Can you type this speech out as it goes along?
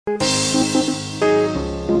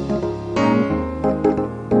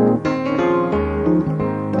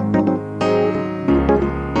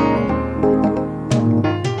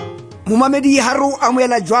Momamedi haru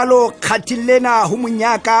amoela jwalo khatilena ho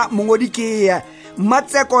Monyaka mongodi ke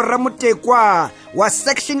Matseko Ramotekwa wa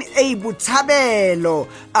section A Botshabelo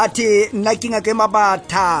ati nakinga ke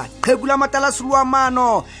mabatha qhegula matala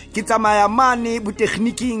suluamano ke tsamaya mane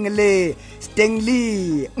botekniking le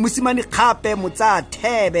Stanley Musimani Khape motsa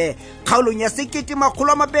Thebe kgaolong ya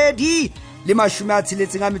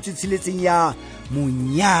 2016 ya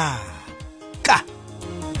Monyaka.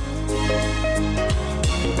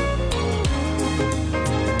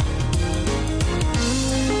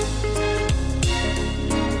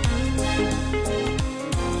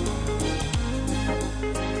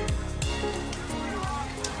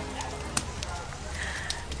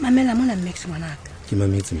 Mamela mona Max Monyaka. Ke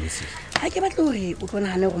mametse Messi. Ha ke batla hore o tlona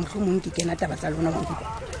hane go mohlomong ke kena taba tsa lona go dikwa.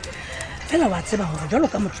 Fela wa tseba hore jalo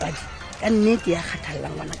ka motswadi ka nnete ya kgathalla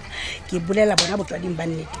ngwana. Ke bolela bona botswading ba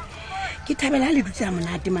nnete. Ke thabela le dutse a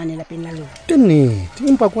monate mane la peng la lona. Nnete,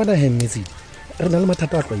 empa kwala he Messi. Re na le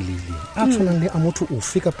mathata a tlwaelehile. A tshwanang le a motho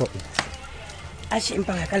ofe kapa ofe. A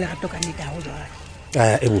shempa ka le rato ka nnete ha o jwale.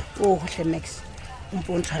 Ebo. O hohle Max.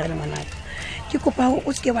 Mpo ntshwarele ngwanaka. Ke kopa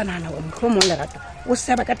o se ke wa nahana hore mohlomong le rato o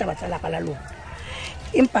se ba ka taba tsa lapa la lona.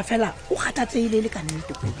 Empa fela o kgathatseile le ka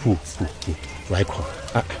nnete. Wa ikho.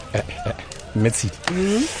 Messi.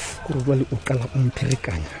 Go re jwale o kala o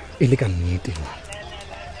mpherekanya e le ka nnete.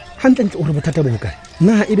 Hantle o re bothata bo kae?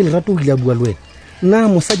 Na e be le rato o ile a bua le wena. Na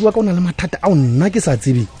mosadi wa ka o na le mathata a o nna ke sa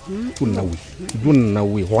tsebe. O nna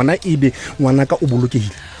we hona ebe ngwanaka o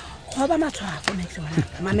bolokehile. Go ba matshwafo Max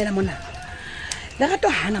Monyaka. Mamela mona. Le rato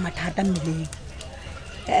hana mathata mmileng.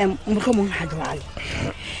 Mohlomong ha jwale.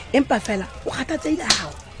 Empa fela o kgathatseile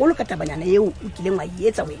hao. O lo katabanyana eo o kileng wa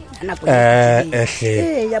etsa wena nako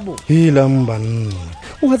yabo hela mbana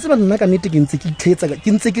o ha tseba nna ka nnete ke ntse ke itlhetsa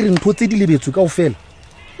ke ntse ke re ntho tse di lebetswe kaofela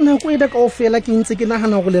nako e da kaofela ke ntse ke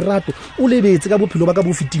nahana go le rato o lebetse ka bophelo ba ka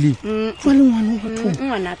bo fetileng jwale ngwana o batho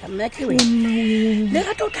ngwana ka Max we le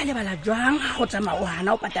rato o tla lebala jwang go tsama o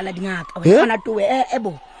hana o patala dingaka wena towe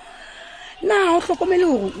ebo na o hlokomele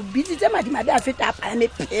hore o bitsitse madimabe a feta a palame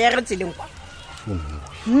pere tseleng kwa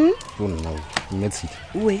no Messi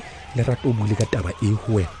we le rato o bule ka taba e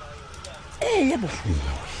ho wena yabo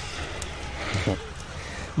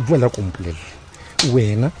Voilà complet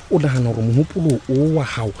wena o nahana hore mohopolo o wa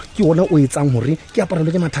hao ke ona o etsang hore ke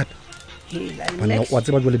aparelwe ke mathata bana wa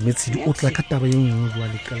tseba jwale Messi o tla ka taba e nngwe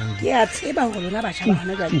jwale kalang ke a tseba hore lona ba shaba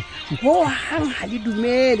hana jwale ho hang ha le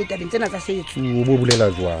dumele tabeng tsena tsa setso o bo bolela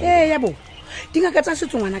jwang yabo dingaka tsa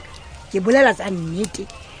setso ngwanaka ke bolela tsa nnete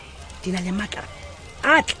dina le makara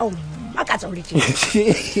a tla o makatsa o le tjena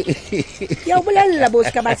ya o bolela bo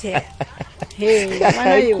ska bathe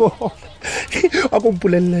ngwana yo a go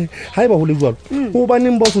mpolelle ha eba ho le jwalo ho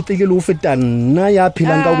baneng ba so tlile le ho feta nna ya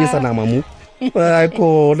phelang ka o besa nama mo ai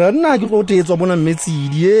khona nna ke go tetswa bona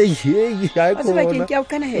Metsidi ai khona ke ke a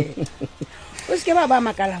kana he o se ke ba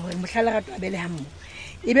makala hore mohlala rato abele ha mo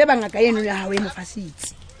ebe bangaka eno ya hawe mo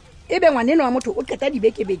fasitse ebe ngwaneno wa motho o qeta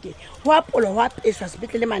dibeke ho apolo ho apeswa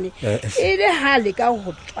sepetlele mane ile ha le ka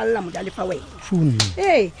ho tswalla modalefa wena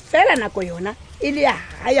fela nako yona ile ya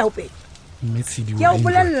haya ho pe Metsidi ke o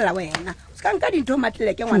bolella wena se ka nka dintho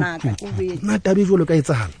matlele ke ngwanaka o be na tabe jolo ka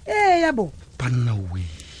etsahala yabo banna we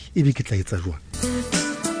ebe ke tla etsa jwang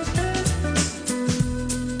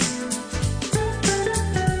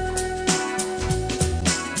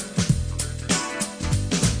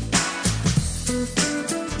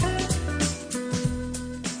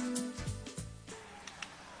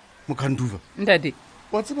Mokhanduva ndade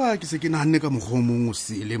wa tseba ke se ke nahanne ka mogomong o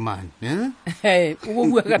sele man o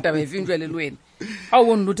bua ka taba efenjwa le lwena ha o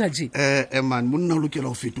bona lotha je man monna o lokela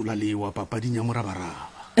go fetola lewa papading ya morabaraba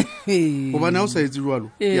gobane ha o sa etse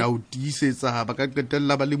jwalo ya o tiisetsa ba ka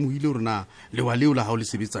qetella ba lemohile hore na lewa leo la ha o le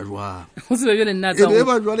sebetsa jwang o tsebe jwale nna tsa e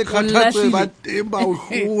ba jwale kgathatso ba teng ba o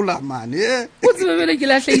hlola man o tsebe jwale ke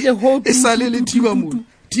lahlehile ho e sale le thiba mono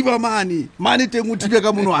thiba mane teng o thibe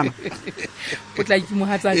ka monwana o tla ke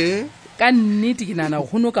mohatsa ka nnete ke nana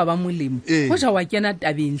go no ka ba molemo go ja wa kena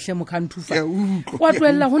tabeng hle Mokhantufa wa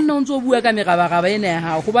tloella go nna o ntse o bua ka megabagaba ena ya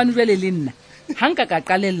gago go bane jwale le nna hanka ka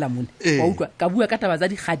qalella mona wa utlwa ka bua ka taba tsa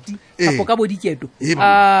dikgati kapo ka bodiketo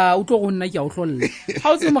o tlo go nna ke a o hlolla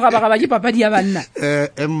ha o tse mogabagaba ke papadi ya banna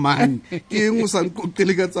man ke eng o sa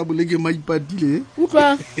nkoqele ka tsa boleke maipatile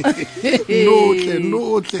utlwa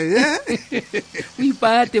notle o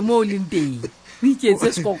ipate mo o leng teng o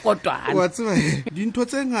iketse sekokotwana wa tseba dintho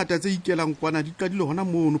tse ngata tse ikelang kwana di qadile hona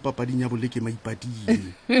mono papading ya boleke maipatile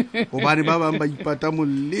gobane ba bang ba ipata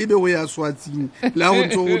molebe o ya swatsing le ha go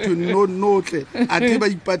ntse go thwe notle a te ba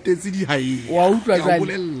ipatetse dihaeng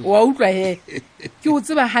wa utlwa he ke o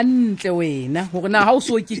tseba hantle wena gore na ha o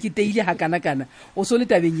so keketeile ha kana o so le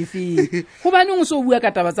tabeng efeng gobane o so bua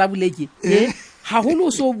ka taba tsa boleke haholo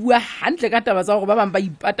o so bua hantle ka taba tsa gore ba bang ba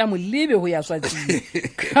ipata molebe ho ya swatsing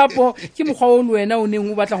kapo ke mokgwa o le wena o neng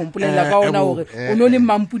o batla go mpolella ka ona gore o no le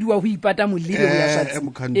mampudi wa ho ipata molebe ho ya swatsing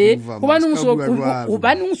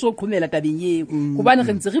gobane o so qhomela tabeng eo gobane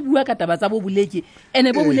re ntse re bua ka taba tsa bo boleke ene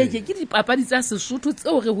bo boleke ke dipapadi tsa Sesotho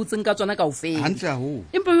tseo re hotseng ka tsona kaofela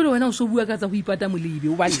empa jole wena o so bua ka tsa ho ipata molebe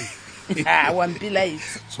o bane wa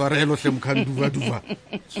mpilaitse tshwarelo hle Mokhanduva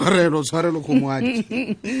tshwarelo go moadi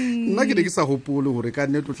nna ke ne ke sa gopole gore ka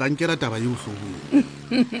nnete o tla nkela taba eo hlogong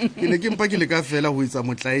ke ne ke mpa ke le ka fela ho etsa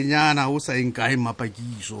motlaenyana o sa eng kae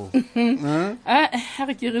mapakiso ha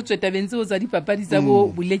re ke re tswe tabeng tseo tsa dipapadi tsa bo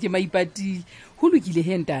boleke maipatile ho lokile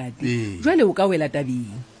he ntate jwale o ka wela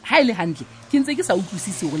tabeng ha ile hantle ke ntse ke sa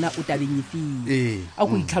utlwisise gona o tabeng efeng a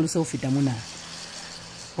go itlhalose ho feta mona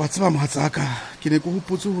wa tseba mohatsaka ke ne ke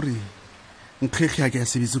hopotse gore nkgekge ke ya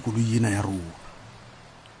sebetse koloi ena ya rona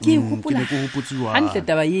ke hopola hantle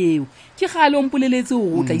taba eo ke gale o mpoleletse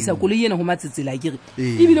go tla isa koloi ena go matsetsela ke re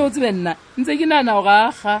ebile o tsebe nna ntse ke nana go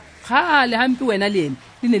gale hampe wena le ene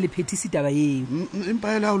le ne le phethisi taba eo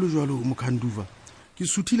empa ela o le jwalo Mokhanduva ke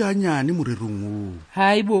suthile hanyane morerong o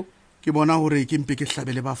haibo ke bona gore ke mpe ke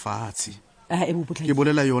hlabele ba fatshe ke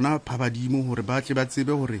bolela yona phabadimo gore ba tle ba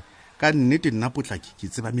tsebe gore ka nnete nna potlaki ke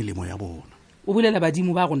tseba melemo ya bona o bolela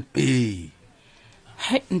badimo ba gona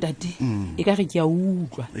hai ntate e ka re ke a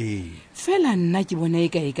utlwa fela nna ke bona e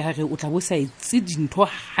ka re o tla bo sa etse dintho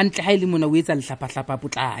hantle ha ile mona o etsa lehlapahlapa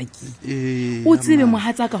potlaki o tsebe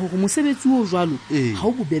mohatsaka gore mosebetsi o jwalo ha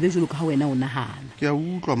o bobebe jwalo ka ha wena o nahana ke a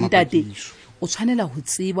utlwa mapakiso o tshwanela ho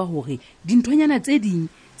tseba hore dinthonyana tse ding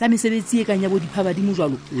tsa mesebetsi e kanya bo diphabadimo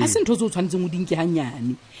jwalo ha se ntho tse o tshwanetseng o dinke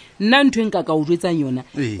hanyane nna ntho enka ka o jwetsang yona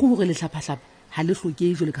ke hore lehlapahlapa ha le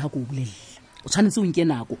hlokehe jwalo ka ha ko o bolella o tshwanetse o nke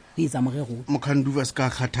nako go etsa morero Mokhanduva se ka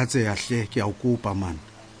kgathatseha hle ke a o kopa man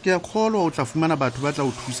ke a kgolwa o tla fumana batho ba tla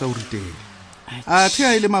o thusa o ritela a the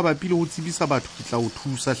a ile mabapi le go tsebisa batho ke tla o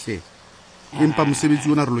thusa hle empa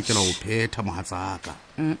mosebetsi ona re lokela ho phetha mohatsaka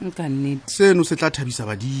ka nnete seno se tla thabisa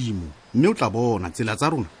badimo mme o tla bona tsela tsa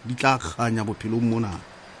rona di tla kganya bophelong mona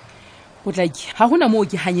potlaki ha hona moo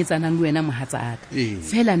ke hanyetsanang le wena mohatsaka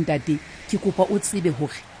fela ntate ke kopa o tsebe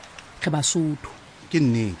hore re Basotho ke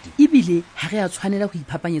nnete ebile ha re a tshwanela go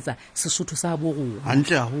iphapanyetsa Sesotho sa bo rona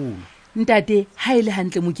hantle haholo ntate ha ile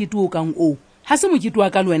hantle mokete o kang o ha se mokete wa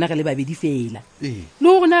ka le wena re le babedi fela le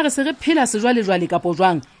rona re se re phela sejwale kapo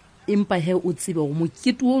jwang empa he o tsebe go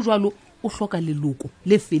mokete o jwalo o hloka leloko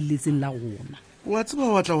le felletseng la rona wa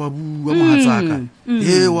tseba wa tla wa bua mohatsaka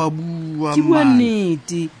wa bua ke bua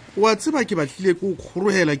nnete wa tseba ke batlile ke o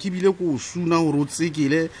kgorohela ke bile ke o suna gore o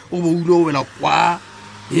tsekele o bo ile o wela kwa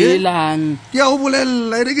elang ke a o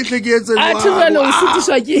bolella ere ke hleketse jwa a tswela o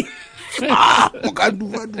sutiswa ke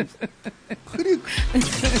Mokhanduva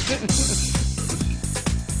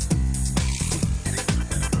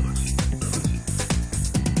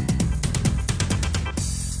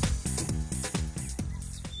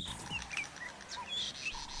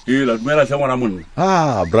la dumela hle ngwana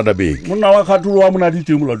monna brother big monna wa khathulo wa mona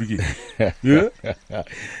diteng moladu ke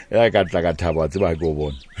ya ka tla ka thaba tseba ke o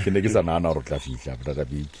bona ke ne ke sa nana gore tla fihla brother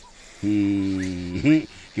big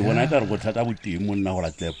ke bona ka re go thata boteng monna go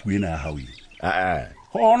latla puena ya hawi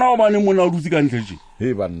gona o bane monna o dutse ka ntle je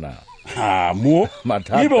he banna mo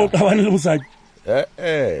mathata ebe o tabane le bosadi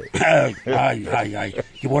ai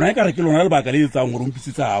ke bona e ka re ke lona le baka le etsang gore o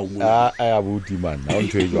mpisitse hao monna a buti man ha o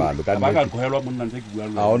ntho e jwalo ka ba ka gohelwa monna ntse ke bua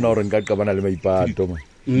le a ona gore nka qabana le maipato man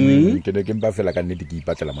ke ne ke mpa fela ka nnete ke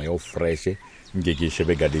ipatlela moya o fresh nke ke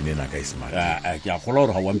shebe garden ena ka smart ke a kgola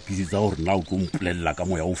gore ga wa mpisitsa gore nna o tlo mpolella ka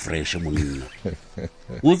moya o fresh monna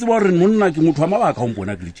o tseba gore monna ke motho wa mabaka o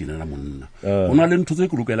mpona ke le tjenela monna o na le ntho tse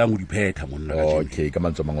ke lokelang go di phetha monna okay ka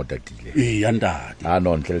mantswe mang o tatile ya ntate a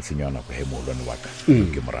no ntle le tshenyana go he molwane wa ka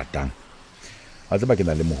ke mo ratang a tseba ke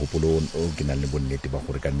na le mohopolo o ke na le bonnete ba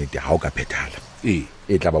gore ka nnete ha o ka phethala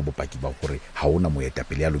e tla ba bopaki ba gore ha ona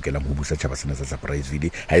moetapele ya lokelang go busa tšhaba sena sa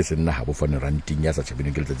surpriseville ha e se nna ha bofane ranting ya sa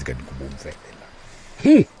tšhabeng ke letsatsi ka dikobong fela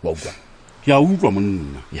wa utlwa ke a utlwa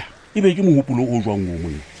monna e be ke mohopolo o jwang o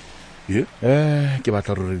monna ke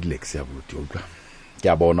batla re relax ya boti utlwa ke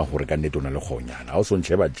a bona gore ka nnete o na le kgonyana ha o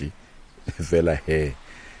sontšheba je fela he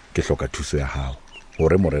ke hloka thuso ya hao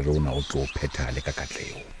gore morero ona o tlo phethale ka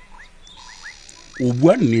katlego o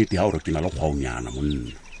bua nnete ha gore ke na le kgwaonyana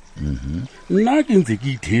monna nna ke ntse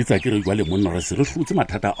ke ithetsa ke re jwale monna re se re hlotse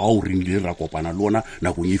mathata ao re nile ra kopana le ona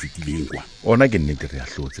nakong e fetileng kwa ona ke nnete re a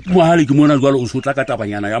hlotse mohale ke mona jwale o se o tla ka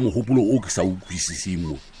tabanyana ya mogopolo o ke sa utlwisising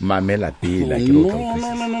mo mamela pela ke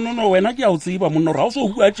re no wena ke a o tseba monna ra o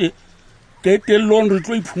so bua tje ketellong re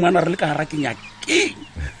tlo iphumana re le ka hara kenyakeng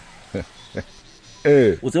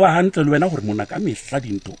o tseba hantle le wena gore monna ka mehla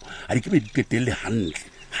dintho a di ke be di ketelle hantle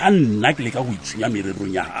ha nna ke le ka go itshwenya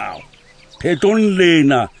mererong ya hao phetong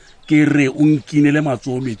lena ke re o nkinele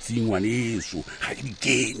matsoho metsing ngwaneso ga ke di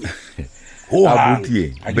kene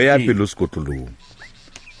abutie beya pelo sekotlolong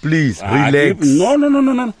please relax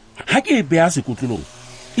no ha ke beya sekotlolong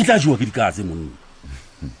e tla jiwa ke dikatse monna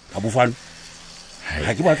ga bofane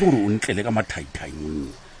ga ke batla gore o ntlele ka mathaithai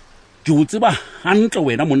monna ke o tseba hantle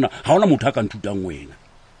wena monna ga ona motho a ka nthutang wena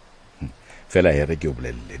fela here ke o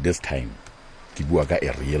bolelele this time ke bua ka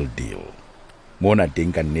a real deal mona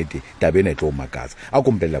teng ka nnete tabene tlo makatsa a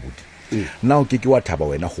komplela buti now ke wa thaba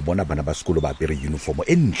wena go bona bana ba sekolo ba apere uniform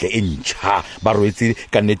e ntle e ntšha ba roetse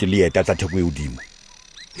ka nnete le eta tsa theko e odimo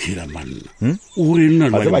hira manna o re nna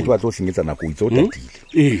ba ke batlo sengetsa nako itse o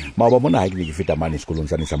tatile ma ba mona ha ke ke feta mane sekolong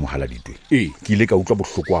sa ne sa mohala ditwe ke ile ka utlwa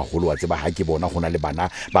bohloko haholo wa tseba ha ke bona gona le bana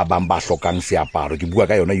ba bang ba hlokang seaparo ke bua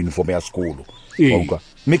ka yona uniform ya sekolo wa utlwa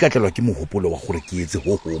mme ka tlelwa ke mohopolo wa gore ke etse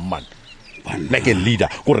ho man like a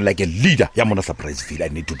leader ya mona surprise feel I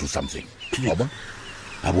need to do something aba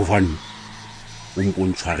abofani o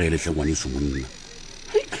nkontshwarele hlengwane se monna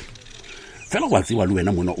fela wa tseba le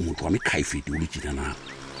wena mona o motho wa mekhaifete o le tjena na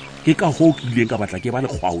ke ka ho ke ileng ka batla ke ba le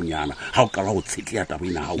kgwaonyana ha o qala go tshetleya taba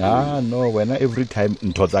ina ha no wena every time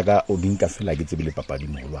ntotsa ka o dinka fela ke tsebile papadi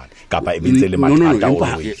moholwane kapa e bentse le mathata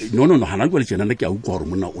no hana jwa le tjena ke a utlwa gore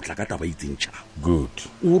monna o tla ka taba itseng tjha good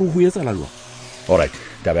o re ho etsa la lwa all right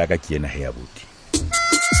taba ya ka ke ena he ya buti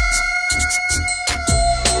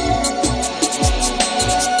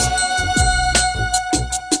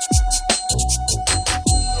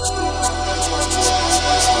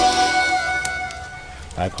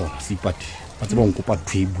akho sipati batse ba nkopa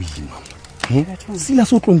thwe buima sila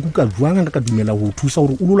so tlo nkuka jwang ka dumela ho thusa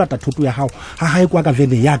hore o lo lata thoto ya hao ha hae kwa ka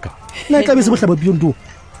vele yaka nna ka be se bohlaba biondo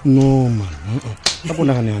no man ba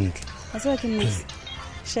bona ga ne hantle a ke nnese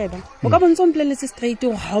sheba o ka bontso mpoleletse straight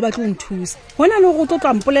go ha o batla o nthusa hona le go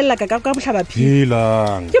tlotla mpolella ka bohlaba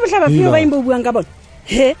philang ke bohlaba philo ba imbo buang ka bona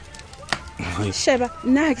he sheba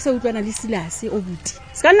nna ha ke sa utlwana le silase o buti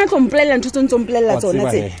se ka nna tlo mpolella ntho tse ntse mpolella tsona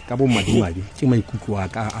tse ka bo madimadi ke maikutlo a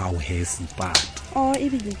ka a o he sipati e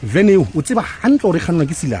bile vene o tseba hantle hore kganwa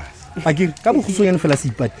ke silase akere ka bogusong yana fela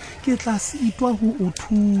sipati ke tla se itwa ho o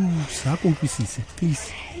thusa ka utlwisise please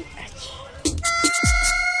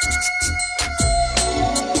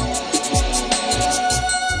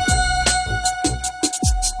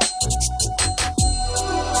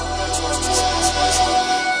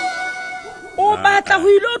batla ho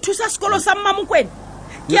ile o thusa sekolo sa Mmamokwena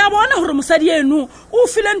ke a bona hore mosadi eno o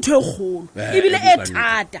file ntho e kgolo ebile e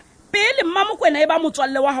thata pele Mmamokwena e ba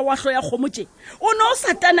motswalle wa ha wa hlo ya kgomotse o no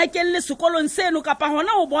satana kelle sekolong seno kapa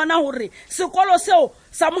hona o bona hore sekolo seo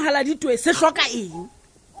sa mohala ditwe se hloka eng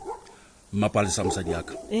mapale sa mosadi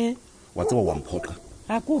yaka wa tseba wa mphoqa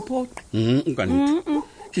a ko phoqa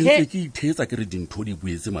nkanete ke ithetsa ke re dintho di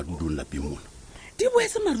buetse madudong la pemona di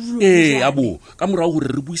boetse marulo abo ka morao gore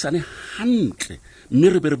re buisane hantle mme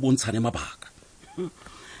re be re bontshane mabaka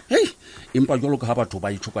empa jalo ka ha batho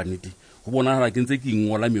ba itshoka nnete go bona ke ntse ke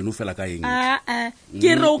ingola meno fela ka eng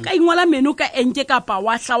ke re o ka ingola meno ka enke kapa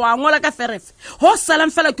wa hla wa ngola ka ferefe ho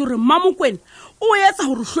salang fela ke re Mmamokwena o etsa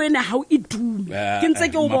hore hloene ha o idume ke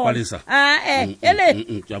ntse ke o bona ele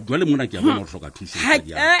jwale mona ke a bona o hloka thuso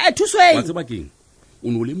thuso e wa tseba keng o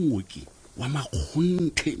no le mooki wa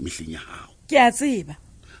makgonthe mehleng ya hao ke a tseba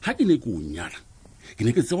ha ke ne ke o nyala ke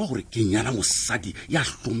ne ke tseba gore ke nyala mosadi ya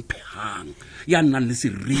hlomphehang ya nnang le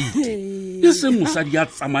seriti e seng mosadi ya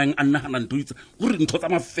tsamayang a nnagana ntho gore ntho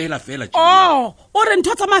tsa mafela o re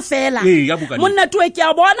ntho tsa mafela monna tuwe ke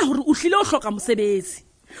a bona gore o hlile o hloka mosebetsi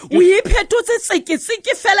o iphethotse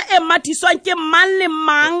tseketseke fela e mathiswang ke mang le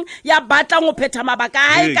mang ya batlang go phetha mabaka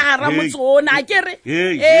a e ka hara motsona a ke re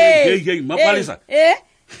mapalesa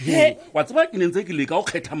wa tseba ke nentse ke leka o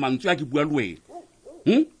kgetha mantswe ya ke bua le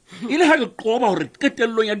wena ile ha ke qoba hore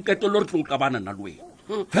qetellong ya diketello re tlo qabana na le wena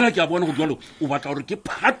fela ke a bona go jwalo o batla hore ke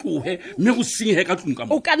phatlohe mme go senyehe ka tlung ka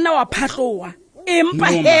mo o ka nna wa phatloha empa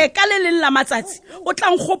he ka le leng la matsatsi o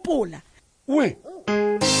tla nkgopola we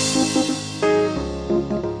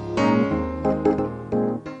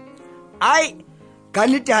ai ka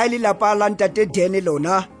nnete ha ile lapa la ntate Dene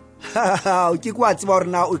lona o ke kwa tseba hore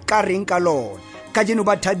na o ka reng ka lona ka jeno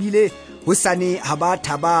ba thabile hosane ha ba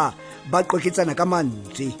thaba ba qoketsana ka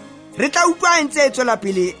mantswe re tla utlwa e ntse e tswela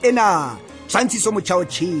pele ena tshwantshiso motjha o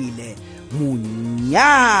tšhile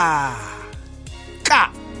Monyaka.